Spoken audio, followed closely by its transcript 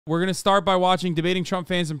We're going to start by watching Debating Trump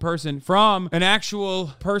Fans in Person from an actual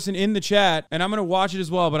person in the chat. And I'm going to watch it as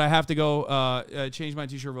well, but I have to go change my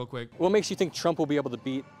t-shirt real quick. What makes you think Trump will be able to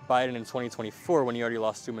beat Biden in 2024 when he already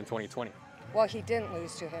lost to him in 2020? Well, he didn't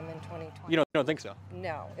lose to him in 2020. You don't think so?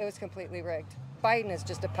 No, it was completely rigged. Biden is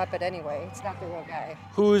just a puppet anyway. It's not the real guy.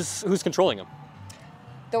 Who's controlling him?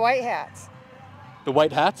 The white hats. The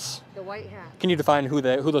white hats? The white hats. Can you define who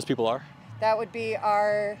those people are? That would be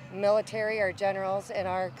our military, our generals, and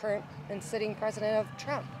our current and sitting president of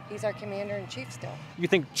Trump. He's our commander-in-chief still. You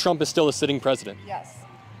think Trump is still a sitting president? Yes.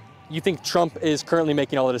 You think Trump is currently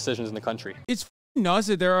making all the decisions in the country? It's nuts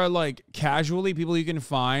that there are like casually people you can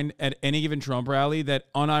find at any given Trump rally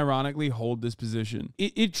that unironically hold this position.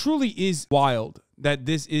 It truly is wild that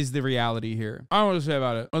this is the reality here. I don't know what to say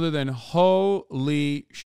about it other than holy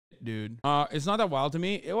shit, dude. It's not that wild to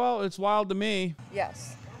me. Well, it's wild to me.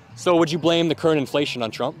 Yes. So would you blame the current inflation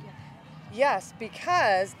on Trump? Yes,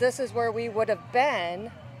 because this is where we would have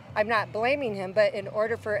been. I'm not blaming him, but in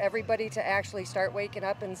order for everybody to actually start waking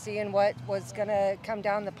up and seeing what was going to come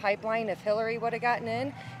down the pipeline if Hillary would have gotten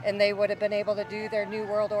in and they would have been able to do their new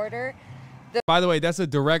world order. By the way, that's a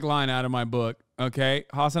direct line out of my book. Okay,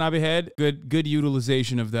 HasanAbi head, good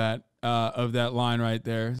utilization of that line right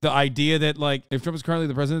there. The idea that like if Trump is currently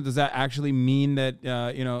the president, does that actually mean that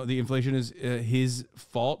you know, the inflation is his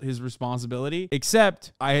fault, his responsibility?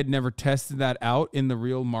 Except I had never tested that out in the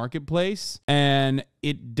real marketplace, and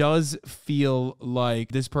it does feel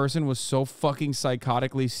like this person was so fucking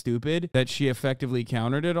psychotically stupid that she effectively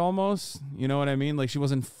countered it almost. You know what I mean? Like she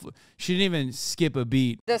didn't even skip a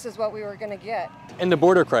beat. This is what we were going to get. And the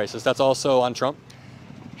border crisis, that's also on Trump?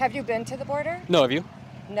 Have you been to the border? No, have you?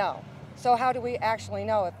 No. So how do we actually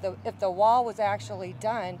know if the wall was actually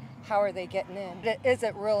done? How are they getting in? Is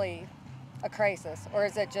it really a crisis, or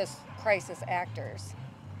is it just crisis actors?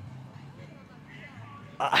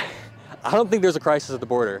 I don't think there's a crisis at the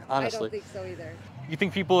border, honestly. I don't think so either. You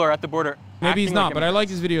think people are at the border? Maybe he's not, like but I like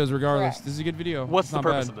his videos regardless. Correct. This is a good video. What's It's the not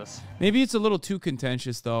purpose bad. of this? Maybe it's a little too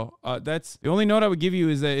contentious though. That's the only note I would give you,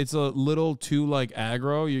 is that it's a little too like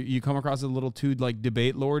aggro. You come across a little too like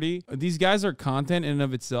debate lordy. These guys are content in and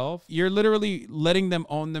of itself. You're literally letting them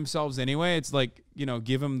own themselves anyway. It's like, you know,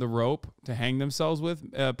 give them the rope to hang themselves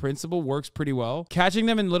with. Principle works pretty well. Catching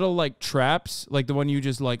them in little like traps, like the one you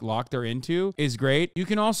just like locked her into, is great. You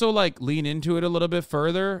can also like lean into it a little bit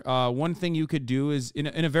further. One thing you could do is in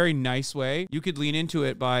a very nice way, you could lean into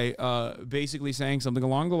it by basically saying something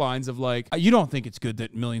along the lines of like, you don't think it's good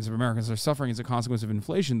that millions of Americans are suffering as a consequence of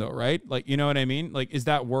inflation though, right? Like, you know what I mean? Like, is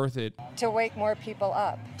that worth it? To wake more people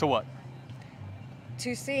up. To what?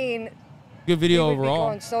 To seeing Good video we would be overall.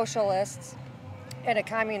 going socialists in a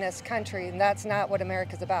communist country, and that's not what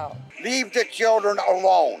America's about. Leave the children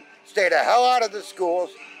alone. Stay the hell out of the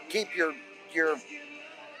schools. Keep your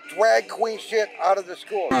drag queen shit out of the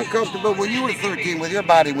schools. Uncomfortable when you were 13 with your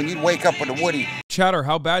body, when you'd wake up with a woody. Chatter,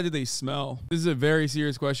 how bad did they smell? This is a very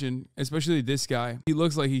serious question, especially this guy. He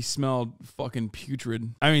looks like he smelled fucking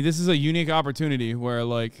putrid. I mean, this is a unique opportunity where,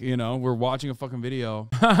 like, you know, we're watching a fucking video.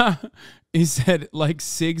 He said, like,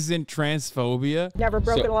 cigs and transphobia. Never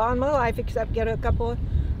broken a law in my life except get a couple of,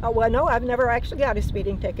 well, no, I've never actually got a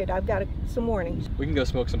speeding ticket. I've got some warnings. We can go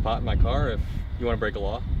smoke some pot in my car if you want to break a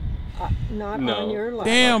law. Not No. on your life.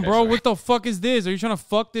 Damn, Okay, bro, sorry. what the fuck is this? Are you trying to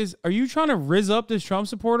fuck this? Are you trying to rizz up this Trump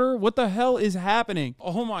supporter? What the hell is happening?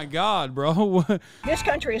 Oh my God, bro. This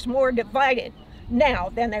country is more divided now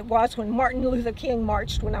than it was when Martin Luther King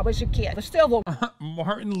marched when I was a kid. The Civil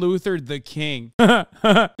Martin Luther the King.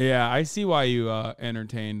 Yeah, I see why you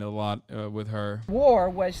entertained a lot with her. War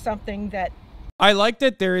was something that I like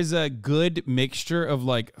that there is a good mixture of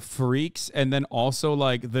like freaks and then also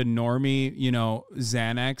like the normie, you know,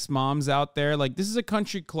 Xanax moms out there. Like, this is a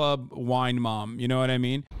country club wine mom. You know what I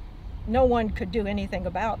mean? no one could do anything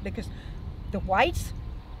about, because the whites,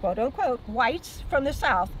 quote unquote, whites from the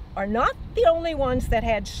South are not the only ones that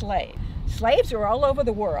had slaves. Slaves are all over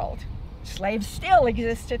the world. Slaves still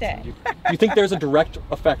exist today. Do you think there's a direct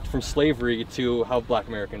effect from slavery to how Black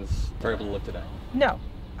Americans are able to live today? No,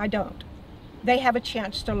 I don't. They have a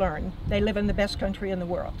chance to learn. They live in the best country in the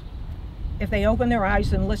world. If they open their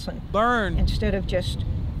eyes and listen. Learn. Instead of just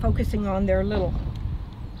focusing on their little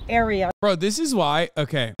area. Bro, this is why,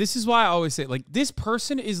 okay, this is why I always say, like, this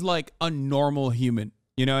person is like a normal human.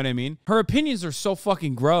 You know what I mean? Her opinions are so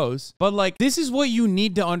fucking gross, but like, this is what you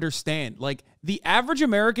need to understand. Like, the average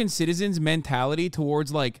American citizen's mentality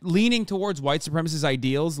towards like leaning towards white supremacist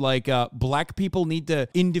ideals, like black people need to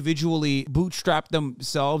individually bootstrap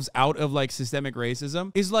themselves out of like systemic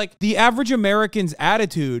racism, is like the average American's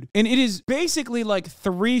attitude. And it is basically like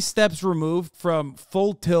 3 steps removed from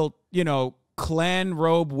full tilt, you know, clan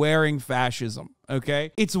robe wearing fascism.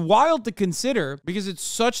 Okay, it's wild to consider because it's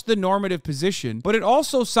such the normative position, but it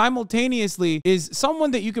also simultaneously is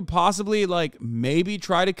someone that you could possibly like maybe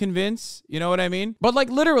try to convince, you know what I mean? But like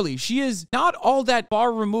literally, she is not all that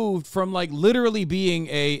far removed from like literally being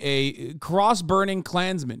a cross-burning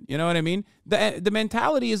Klansman, you know what I mean? The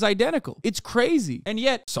mentality is identical. It's crazy. And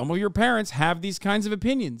yet some of your parents have these kinds of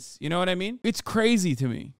opinions, you know what I mean? It's crazy to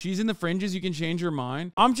me. She's in the fringes, you can change your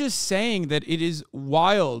mind. I'm just saying that it is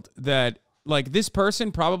wild that like this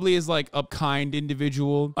person probably is like a kind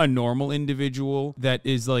individual, a normal individual that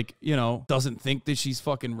is like, you know, doesn't think that she's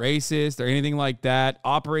fucking racist or anything like that,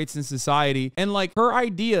 operates in society. And like her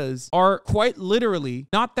ideas are quite literally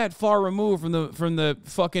not that far removed from the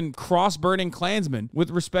fucking cross-burning Klansmen with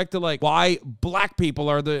respect to like why black people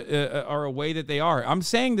are are a way that they are. I'm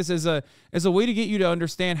saying this as a way to get you to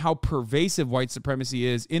understand how pervasive white supremacy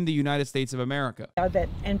is in the United States of America.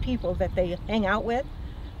 And people that they hang out with,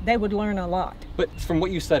 they would learn a lot. But from what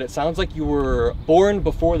you said, it sounds like you were born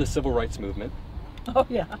before the civil rights movement. Oh,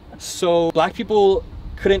 yeah. So black people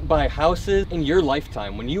couldn't buy houses in your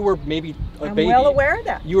lifetime when you were maybe a baby. I'm well aware of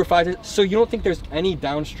that. You were 5. So you don't think there's any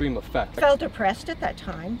downstream effect? I felt depressed at that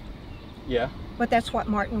time. Yeah. But that's what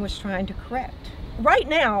Martin was trying to correct. Right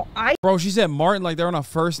now, Bro, she said Martin like they're on a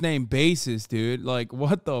first name basis, dude. Like,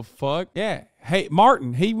 what the fuck? Yeah. Hey,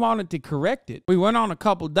 Martin, he wanted to correct it. We went on a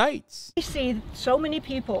couple dates. I see so many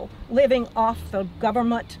people living off the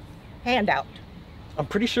government handout. I'm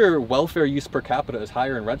pretty sure welfare use per capita is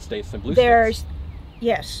higher in red states than blue states.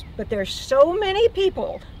 Yes, but there's so many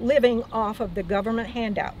people living off of the government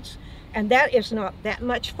handouts. And that is not that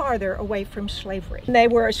much farther away from slavery. They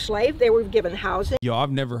were a slave, they were given housing. Yo,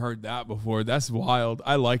 I've never heard that before. That's wild.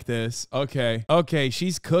 I like this. Okay. Okay,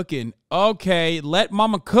 she's cooking. Okay, let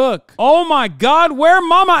mama cook. Oh my God, where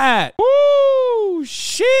mama at? Woo,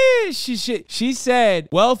 shit. She said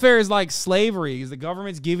welfare is like slavery because the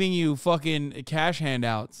government's giving you fucking cash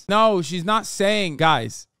handouts. No, she's not saying,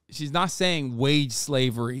 guys, she's not saying wage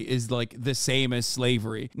slavery is like the same as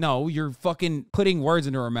slavery. No, you're fucking putting words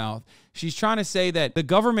into her mouth. She's trying to say that the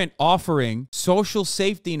government offering social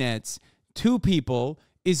safety nets to people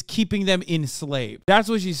is keeping them enslaved. That's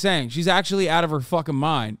what she's saying. She's actually out of her fucking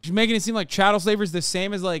mind. She's making it seem like chattel slavery is the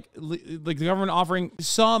same as like the government offering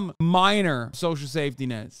some minor social safety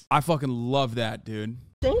nets. I fucking love that, dude.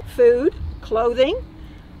 Food, clothing,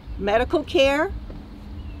 medical care.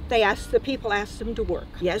 The people asked them to work.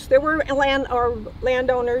 Yes, there were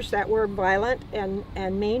landowners that were violent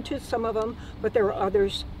and mean to some of them, but there were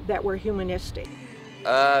others that were humanistic.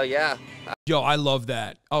 Yeah. Yo, I love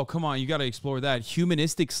that. Oh, come on. You got to explore that.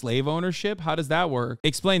 Humanistic slave ownership? How does that work?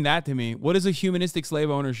 Explain that to me. What is a humanistic slave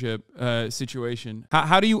ownership situation?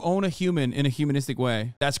 How do you own a human in a humanistic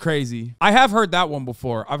way? That's crazy. I have heard that one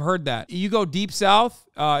before. I've heard that. You go deep south,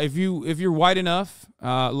 if you're white enough,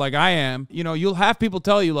 like I am, you know, you'll have people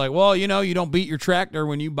tell you like, well, you know, you don't beat your tractor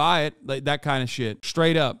when you buy it, like that kind of shit.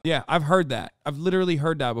 Straight up. Yeah, I've heard that. I've literally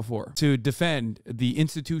heard that before. To defend the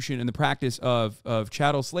institution and the practice of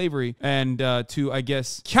chattel slavery and to, I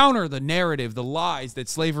guess, counter the narrative, the lies that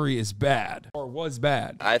slavery is bad or was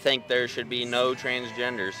bad. I think there should be no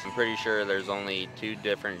transgenders. I'm pretty sure there's only 2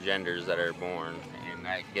 different genders that are born, and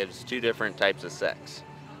that gives 2 different types of sex.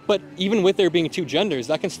 But even with there being 2 genders,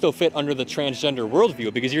 that can still fit under the transgender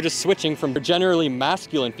worldview because you're just switching from generally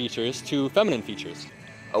masculine features to feminine features.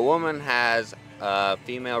 A woman has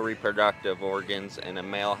female reproductive organs and a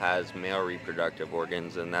male has male reproductive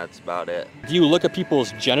organs, and that's about it. Do you look at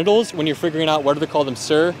people's genitals when you're figuring out whether to call them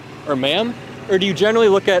sir or ma'am? Or do you generally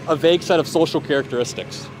look at a vague set of social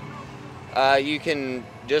characteristics? You can,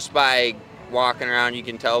 just by walking around, you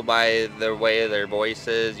can tell by the way their voice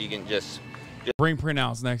is. You can just bring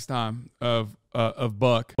printouts next time of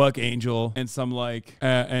Buck Angel, and some like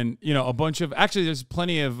and you know, a bunch of, actually there's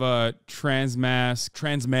plenty of trans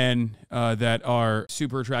men that are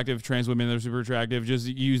super attractive, trans women that are super attractive. Just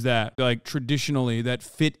use that like traditionally that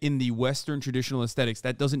fit in the Western traditional aesthetics.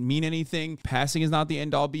 That doesn't mean anything. Passing is not the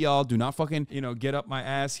end all be all. Do not fucking, you know, get up my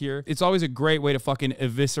ass here. It's always a great way to fucking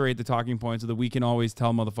eviscerate the talking points so that we can always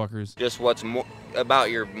tell motherfuckers just what's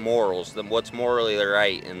about your morals, what's morally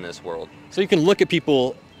right in this world. So you can look at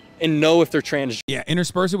people and know if they're trans. Yeah,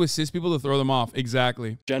 intersperse it with cis people to throw them off.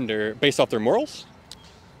 Exactly. Gender based off their morals?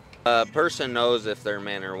 A person knows if they're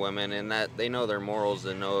men or women, and that they know their morals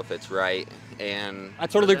and know if it's right. And I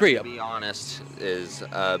totally agree. To be honest is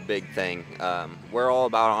a big thing. We're all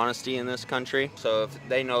about honesty in this country. So if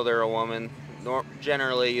they know they're a woman,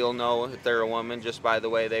 generally you'll know if they're a woman just by the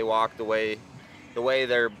way they walk, the way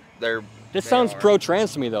they're. This sounds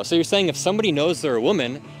pro-trans to me though. So you're saying if somebody knows they're a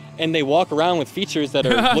woman and they walk around with features that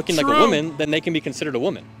are looking like a woman, then they can be considered a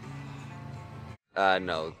woman.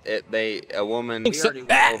 No, a woman. We already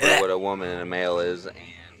went over what a woman and a male is, and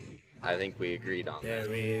I think we agreed on that.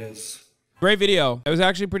 There he is. Great video. It was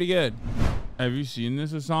actually pretty good. Have you seen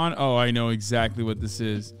this, Hasan? Oh, I know exactly what this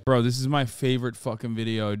is. Bro, this is my favorite fucking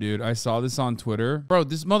video, dude. I saw this on Twitter. Bro,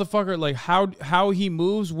 this motherfucker, like, how he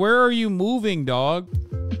moves. Where are you moving, dog?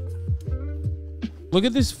 Look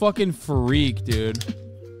at this fucking freak, dude.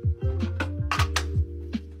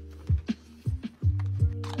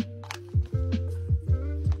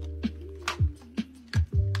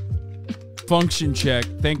 Function check.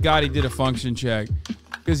 Thank God he did a function check.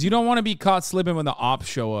 Because you don't want to be caught slipping when the ops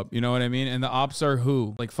show up. You know what I mean? And the ops are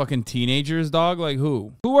who? Like fucking teenagers, dog? Like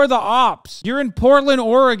who? Who are the ops? You're in Portland,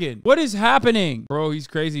 Oregon. What is happening? Bro, he's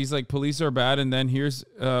crazy. He's like, police are bad. And then here's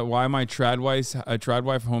why my trad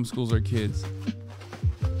wife homeschools her kids.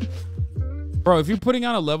 Bro, if you're putting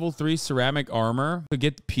on a level 3 ceramic armor to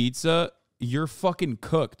get pizza, you're fucking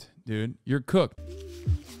cooked, dude. You're cooked.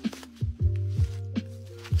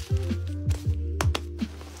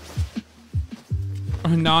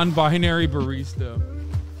 A non-binary barista.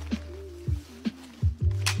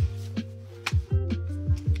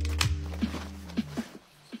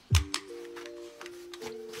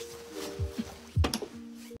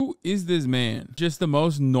 Who is this man? Just the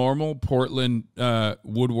most normal Portland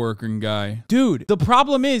woodworking guy. Dude, the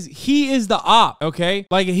problem is he is the op, okay?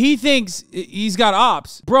 Like he thinks he's got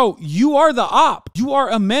ops. Bro, you are the op. You are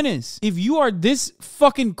a menace. If you are this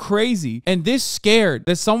fucking crazy and this scared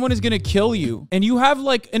that someone is gonna kill you and you have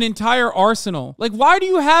like an entire arsenal, like why do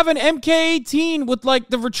you have an MK18 with like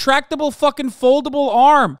the retractable fucking foldable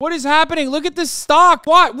arm? What is happening? Look at this stock.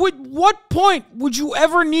 What point would you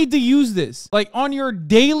ever need to use this? Like on your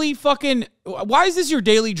daily fucking, why is this your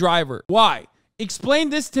daily driver? Why? Explain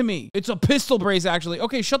this to me. It's a pistol brace, actually.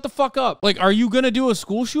 Okay, shut the fuck up. Like, are you gonna do a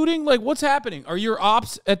school shooting? Like, what's happening? Are your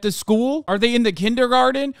ops at the school? Are they in the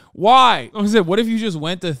kindergarten? Why? I said, what if you just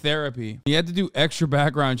went to therapy? You had to do extra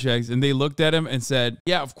background checks, and they looked at him and said,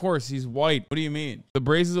 yeah, of course, he's white. What do you mean? The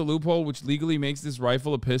brace is a loophole which legally makes this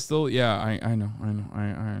rifle a pistol? Yeah, I know.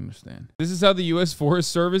 I understand. This is how the U.S.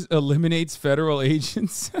 Forest Service eliminates federal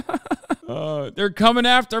agents. They're coming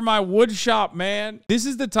after my wood shop, man. This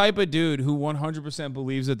is the type of dude who 100%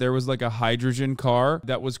 believes that there was like a hydrogen car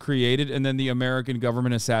that was created and then the American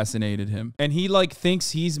government assassinated him. And he like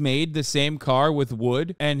thinks he's made the same car with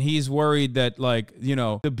wood and he's worried that like, you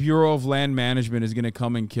know, the Bureau of Land Management is going to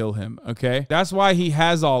come and kill him. Okay. That's why he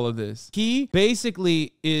has all of this. He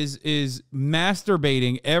basically is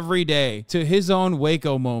masturbating every day to his own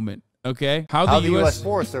Waco moment. Okay. How the U.S.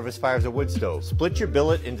 Forest Service fires a wood stove. Split your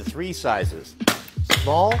billet into 3 sizes: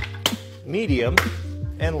 small, medium,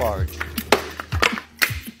 and large.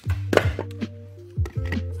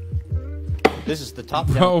 This is the top.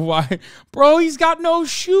 Bro, why? Bro, he's got no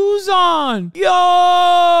shoes on.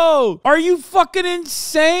 Yo, are you fucking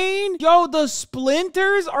insane? Yo, the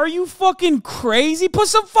splinters? Are you fucking crazy? Put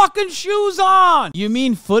some fucking shoes on. You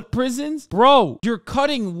mean foot prisons? Bro, you're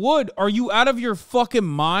cutting wood. Are you out of your fucking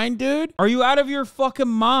mind, dude? Are you out of your fucking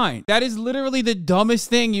mind? That is literally the dumbest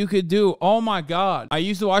thing you could do. Oh my God. I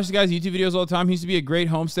used to watch this guy's YouTube videos all the time. He used to be a great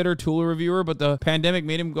homesteader, tool reviewer, but the pandemic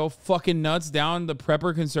made him go fucking nuts down the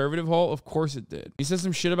prepper conservative hole. Of course it did. He said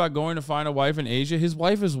some shit about going to find a wife in Asia. His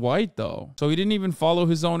wife is white though, so he didn't even follow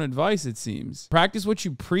his own advice, it seems. Practice what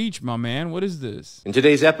you preach, my man. What is this? In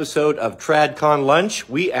today's episode of TradCon Lunch,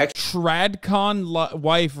 we TradCon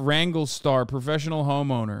wife wrangle star, professional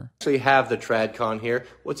homeowner. actually have the TradCon here.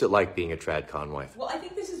 What's it like being a TradCon wife? Well, I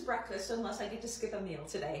think this is breakfast unless I get to skip a meal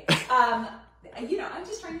today. You know, I'm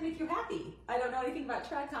just trying to make you happy. I don't know anything about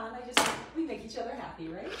TradCon. We make each other happy,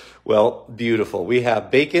 right? Well, beautiful. We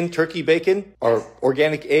have bacon, turkey bacon, our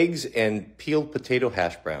organic eggs, and peeled potato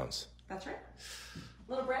hash browns. That's right.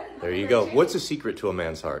 Little bread. And There you go. What's the secret to a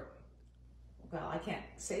man's heart? Well, I can't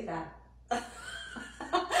say that.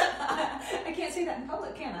 I can't say that in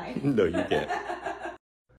public, can I? No, you can't.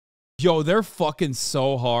 Yo, they're fucking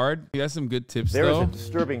so hard. You got some good tips There is though. a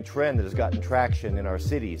disturbing trend that has gotten traction in our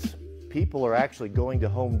cities. People are actually going to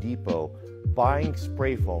Home Depot, buying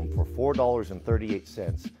spray foam for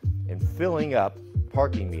 $4.38 and filling up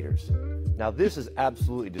parking meters. Now, this is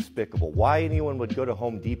absolutely despicable. Why anyone would go to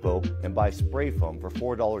Home Depot and buy spray foam for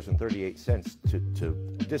 $4.38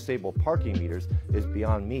 to disable parking meters is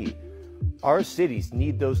beyond me. Our cities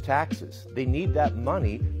need those taxes. They need that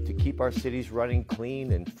money to keep our cities running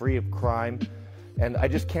clean and free of crime. And I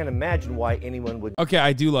just can't imagine why anyone would. Okay,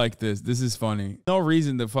 I do like this. This is funny. No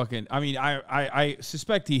reason to fucking. I mean, I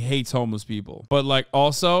suspect he hates homeless people, but like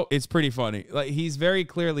also it's pretty funny. Like he's very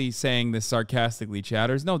clearly saying this sarcastically.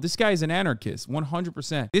 Chatters. No, this guy is an anarchist,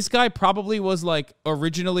 100%. This guy probably was like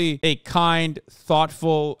originally a kind,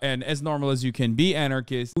 thoughtful, and as normal as you can be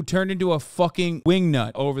anarchist who turned into a fucking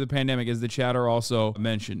wingnut over the pandemic, as the chatter also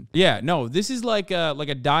mentioned. Yeah, no, this is like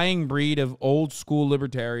a dying breed of old school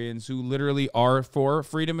libertarians who literally are for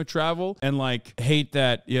freedom of travel and like hate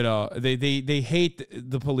that, you know, they hate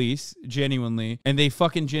the police genuinely, and they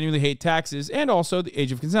fucking genuinely hate taxes and also the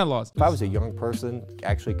age of consent laws. If I was a young person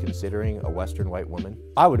actually considering a Western white woman,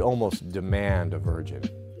 I would almost demand a virgin,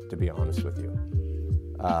 to be honest with you.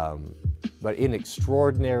 But in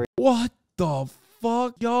extraordinary. What the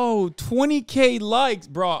fuck? Yo, 20K likes,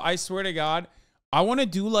 bro. I swear to God. I want to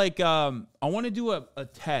do like, I want to do a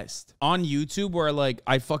test on YouTube where like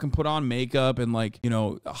I fucking put on makeup and like, you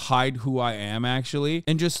know, hide who I am actually,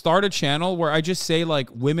 and just start a channel where I just say like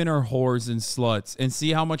women are whores and sluts and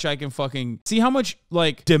see how much I can fucking, see how much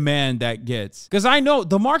like demand that gets. Cause I know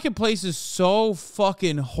the marketplace is so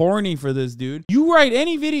fucking horny for this, dude. You write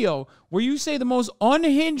any video where you say the most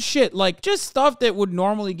unhinged shit, like just stuff that would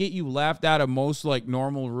normally get you laughed out of most like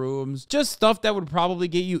normal rooms, just stuff that would probably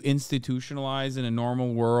get you institutionalized in a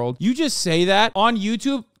normal world. You just say that on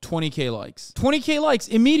YouTube, 20K likes. 20K likes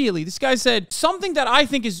immediately. This guy said something that I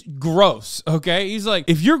think is gross, okay? He's like,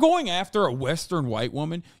 if you're going after a Western white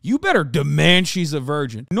woman, you better demand she's a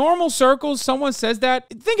virgin. Normal circles, someone says that,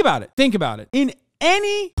 think about it. Think about it. In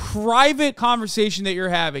any private conversation that you're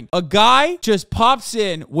having, a guy just pops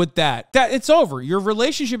in with that it's over. Your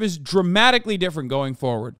relationship is dramatically different going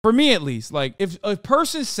forward. For me, at least. Like, if a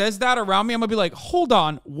person says that around me, I'm gonna be like, hold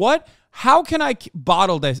on, what? How can I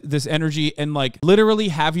bottle this energy and like literally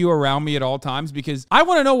have you around me at all times? Because I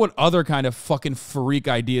want to know what other kind of fucking freak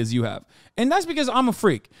ideas you have. And that's because I'm a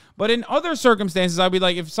freak. But in other circumstances, I'd be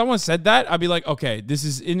like, if someone said that, I'd be like, okay, this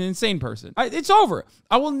is an insane person. It's over.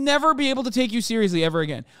 I will never be able to take you seriously ever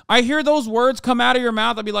again. I hear those words come out of your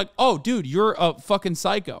mouth. I'd be like, oh, dude, you're a fucking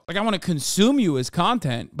psycho. Like, I want to consume you as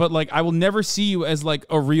content, but like, I will never see you as like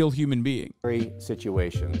a real human being.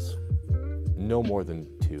 Situations, no more than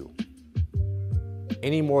 2.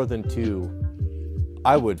 Any more than 2,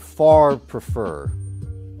 I would far prefer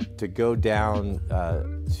to go down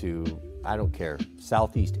to, I don't care,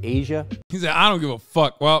 Southeast Asia. He said, I don't give a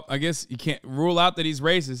fuck. Well, I guess you can't rule out that he's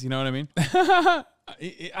racist, you know what I mean?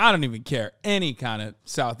 I don't even care. Any kind of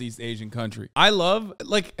Southeast Asian country. I love,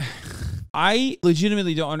 like... I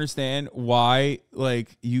legitimately don't understand why,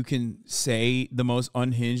 like, you can say the most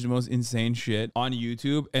unhinged, the most insane shit on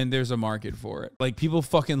YouTube and there's a market for it. Like, people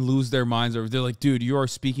fucking lose their minds over. They're like, dude, you are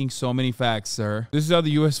speaking so many facts, sir. This is how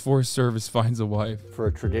the U.S. Forest Service finds a wife. For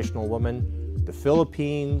a traditional woman, the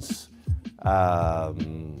Philippines,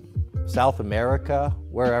 South America,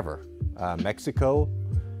 wherever, Mexico,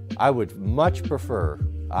 I would much prefer,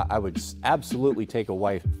 I would absolutely take a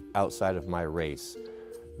wife outside of my race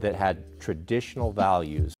that had traditional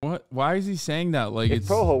values. What? Why is he saying that? Like, if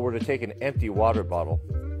Proho were to take an empty water bottle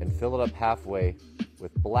and fill it up halfway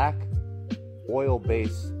with black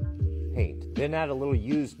oil-based paint, then add a little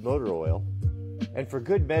used motor oil, and for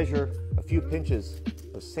good measure, a few pinches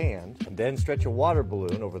of sand, and then stretch a water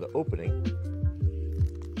balloon over the opening,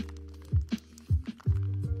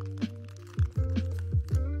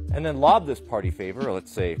 and then lob this party favor,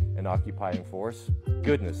 let's say an occupying force.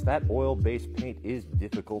 Goodness, that oil-based paint is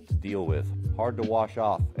difficult to deal with, hard to wash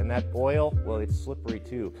off. And that oil, well, it's slippery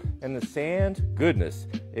too. And the sand, goodness,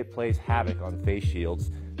 it plays havoc on face shields.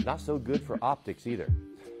 Not so good for optics either.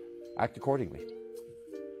 Act accordingly.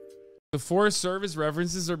 The Forest Service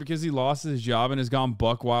references are because he lost his job and has gone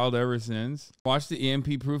buck wild ever since. Watch the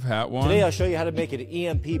EMP-proof hat one. Today I'll show you how to make an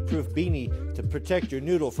EMP-proof beanie to protect your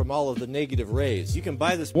noodle from all of the negative rays. You can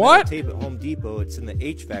buy this metal tape at Home Depot. It's in the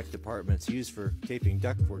HVAC department. It's used for taping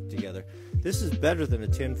ductwork together. This is better than a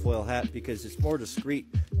tinfoil hat because it's more discreet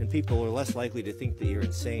and people are less likely to think that you're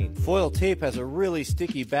insane. Foil tape has a really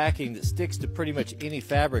sticky backing that sticks to pretty much any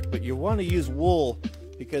fabric, but you want to use wool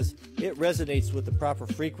because it resonates with the proper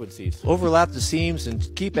frequencies. Overlap the seams and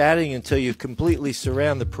keep adding until you completely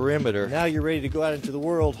surround the perimeter. Now you're ready to go out into the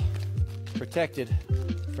world protected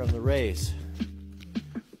from the rays.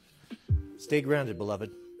 Stay grounded,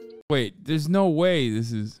 beloved. Wait, there's no way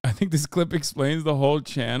this is... I think this clip explains the whole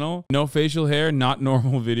channel. No facial hair, not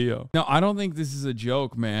normal video. No, I don't think this is a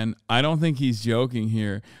joke, man. I don't think he's joking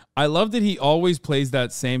here. I love that he always plays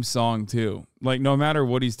that same song too. Like no matter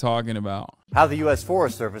what he's talking about. How the U.S.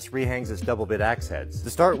 Forest Service rehangs its double bit axe heads.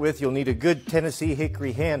 To start with, you'll need a good Tennessee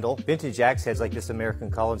hickory handle. Vintage axe heads like this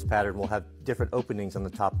American Collins pattern will have different openings on the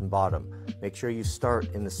top and bottom. Make sure you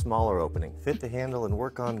start in the smaller opening. Fit the handle and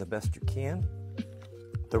work on the best you can.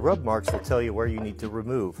 The rub marks will tell you where you need to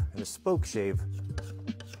remove, and a spoke shave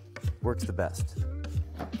works the best.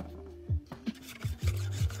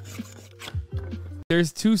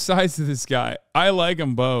 There's two sides to this guy. I like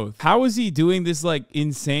them both. How is he doing this like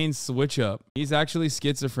insane switch up? He's actually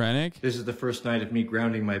schizophrenic. This is the first night of me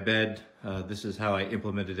grounding my bed. This is how I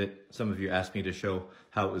implemented it. Some of you asked me to show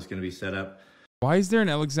how it was going to be set up. Why is there an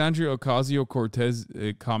Alexandria Ocasio-Cortez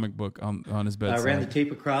comic book on his bedside? I ran the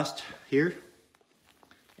tape across here,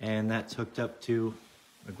 and that's hooked up to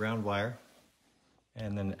a ground wire,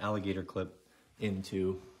 and then an alligator clip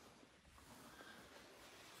into.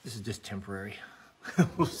 This is just temporary.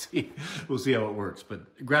 We'll see how it works,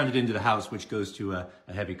 but grounded into the house, which goes to a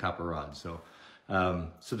heavy copper rod. So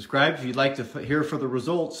subscribe if you'd like to hear for the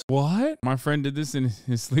results. What? My friend did this and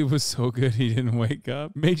his sleep was so good he didn't wake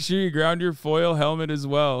up. Make sure you ground your foil helmet as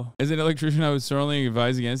well. As an electrician, I would strongly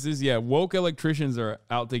advise against this. Yeah, woke electricians are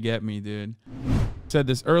out to get me, dude. Said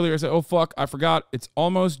this earlier. I said, oh, fuck, I forgot. It's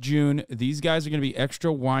almost June. These guys are going to be extra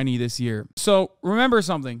whiny this year. So remember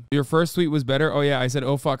something. Your first tweet was better. Oh, yeah. I said,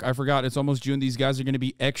 oh, fuck, I forgot. It's almost June. These guys are going to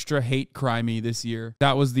be extra hate crimey this year.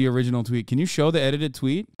 That was the original tweet. Can you show the edited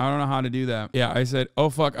tweet? I don't know how to do that. Yeah, I said, oh,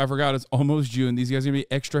 fuck, I forgot. It's almost June. These guys are going to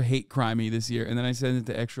be extra hate crimey this year. And then I said it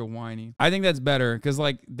to extra whiny. I think that's better because,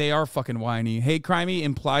 like, they are fucking whiny. Hate crimey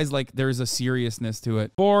implies, like, there's a seriousness to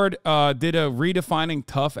it. Ford did a redefining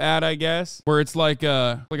tough ad, I guess, where it's like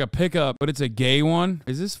a pickup, but it's a gay one.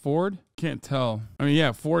 Is this Ford? Can't tell. I mean,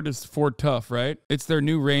 yeah, Ford is Ford Tough, right? It's their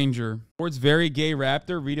new Ranger. Ford's very gay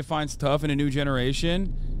Raptor redefines tough in a new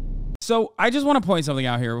generation. So I just want to point something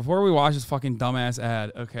out here before we watch this fucking dumbass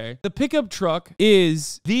ad, okay? The pickup truck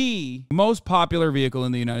is the most popular vehicle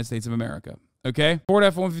in the United States of America, okay? Ford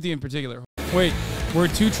F-150 in particular. Wait, were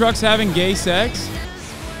two trucks having gay sex?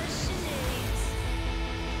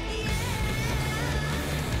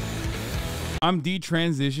 I'm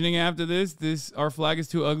detransitioning after this. Our flag is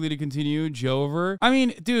too ugly to continue. Jover. I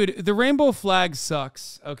mean, dude, the rainbow flag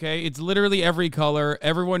sucks, okay? It's literally every color.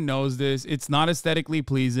 Everyone knows this. It's not aesthetically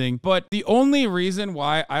pleasing. But the only reason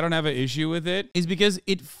why I don't have an issue with it is because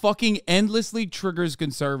it fucking endlessly triggers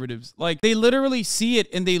conservatives. Like, they literally see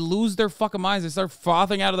it and they lose their fucking minds. They start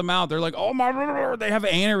frothing out of the mouth. They're like, oh my, they have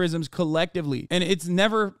aneurysms collectively. And it's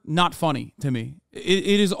never not funny to me.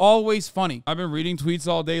 It is always funny. I've been reading tweets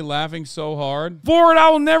all day laughing so hard. Ford, I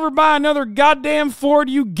will never buy another goddamn Ford,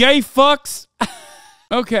 you gay fucks.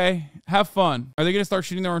 Okay, have fun. Are they gonna start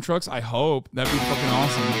shooting their own trucks? I hope. That'd be fucking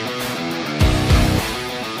awesome.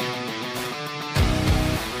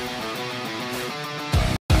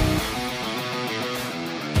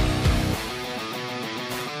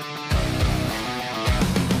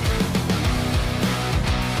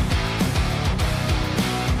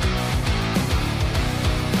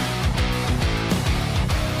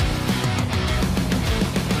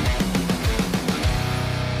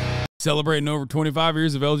 Celebrating over 25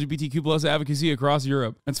 years of LGBTQ plus advocacy across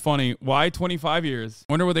Europe. That's funny. Why 25 years?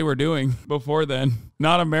 Wonder what they were doing before then.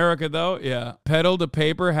 Not America, though. Yeah. Pedal to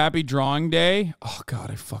paper. Happy drawing day. Oh, God,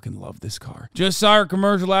 I fucking love this car. Just saw your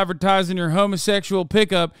commercial advertising your homosexual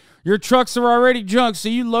pickup. Your trucks are already junk, so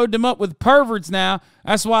you load them up with perverts now.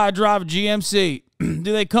 That's why I drive a GMC. Do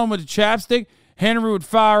they come with a chapstick? Henry would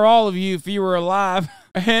fire all of you if you were alive.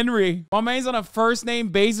 Henry. My man's on a first name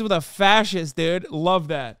basis with a fascist, dude. Love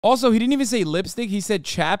that. Also, he didn't even say lipstick. He said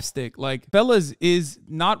chapstick. Like, fellas, is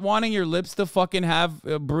not wanting your lips to fucking have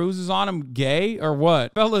bruises on them gay or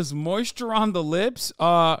what? Fellas, moisture on the lips? Who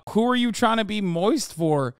are you trying to be moist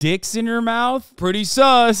for? Dicks in your mouth? Pretty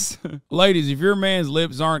sus. Ladies, if your man's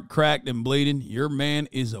lips aren't cracked and bleeding, your man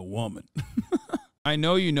is a woman. I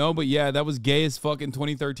know you know, but yeah, that was gay as fuck in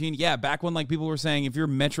 2013. Yeah, back when like people were saying if you're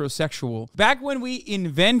metrosexual. Back when we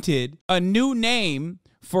invented a new name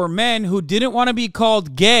for men who didn't want to be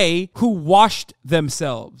called gay who washed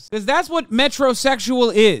themselves. Because that's what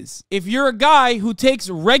metrosexual is. If you're a guy who takes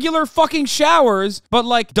regular fucking showers but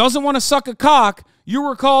like doesn't want to suck a cock, you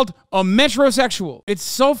were called a metrosexual. It's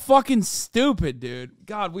so fucking stupid, dude.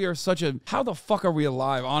 God, we are such a... How the fuck are we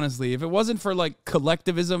alive, honestly? If it wasn't for, like,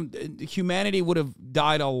 collectivism, humanity would have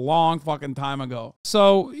died a long fucking time ago.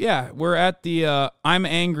 So, yeah, we're at the I'm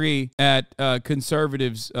angry at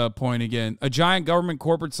conservatives point again. A giant government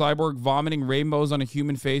corporate cyborg vomiting rainbows on a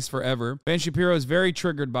human face forever. Ben Shapiro is very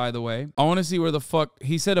triggered, by the way. I want to see where the fuck...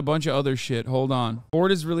 He said a bunch of other shit. Hold on.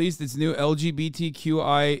 Ford has released its new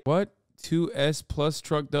LGBTQI... What? 2S Plus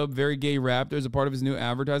truck dubbed Very Gay Raptor as a part of his new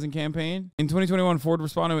advertising campaign. In 2021, Ford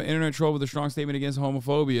responded to an internet troll with a strong statement against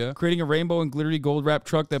homophobia, creating a rainbow and glittery gold wrapped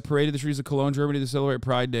truck that paraded the streets of Cologne, Germany to celebrate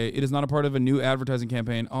Pride Day. It is not a part of a new advertising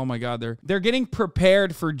campaign. Oh my God, they're getting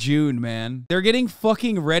prepared for June, man. They're getting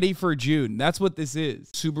fucking ready for June. That's what this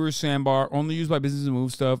is. Subaru Sandbar, only used by businesses to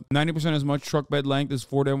move stuff. 90% as much truck bed length as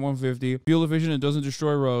Ford F-150. Fuel efficient and doesn't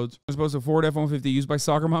destroy roads. As opposed to Ford F-150 used by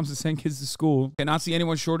soccer moms to send kids to school. Cannot see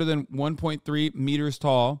anyone shorter than 1.3 meters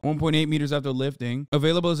tall, 1.8 meters after lifting.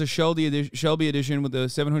 Available as a Shelby edition with a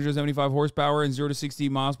 775 horsepower and 0 to 60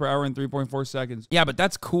 miles per hour in 3.4 seconds. Yeah, but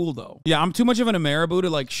that's cool though. Yeah, I'm too much of an Ameribu to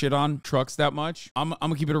like shit on trucks that much. I'm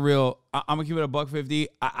gonna keep it a real. I'm gonna keep it a $150.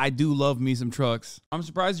 I do love me some trucks. I'm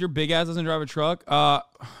surprised your big ass doesn't drive a truck.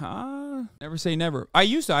 Never say never. I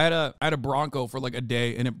had a Bronco for like a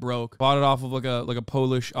day and it broke. Bought it off of like a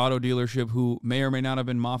Polish auto dealership who may or may not have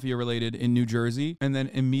been mafia related in New Jersey, and then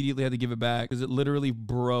immediately had to give it back because it literally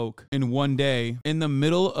broke in one day in the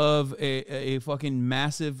middle of a fucking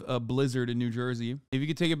massive blizzard in New Jersey. If you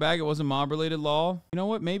could take it back, it wasn't mob related law. You know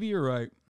what? Maybe you're right.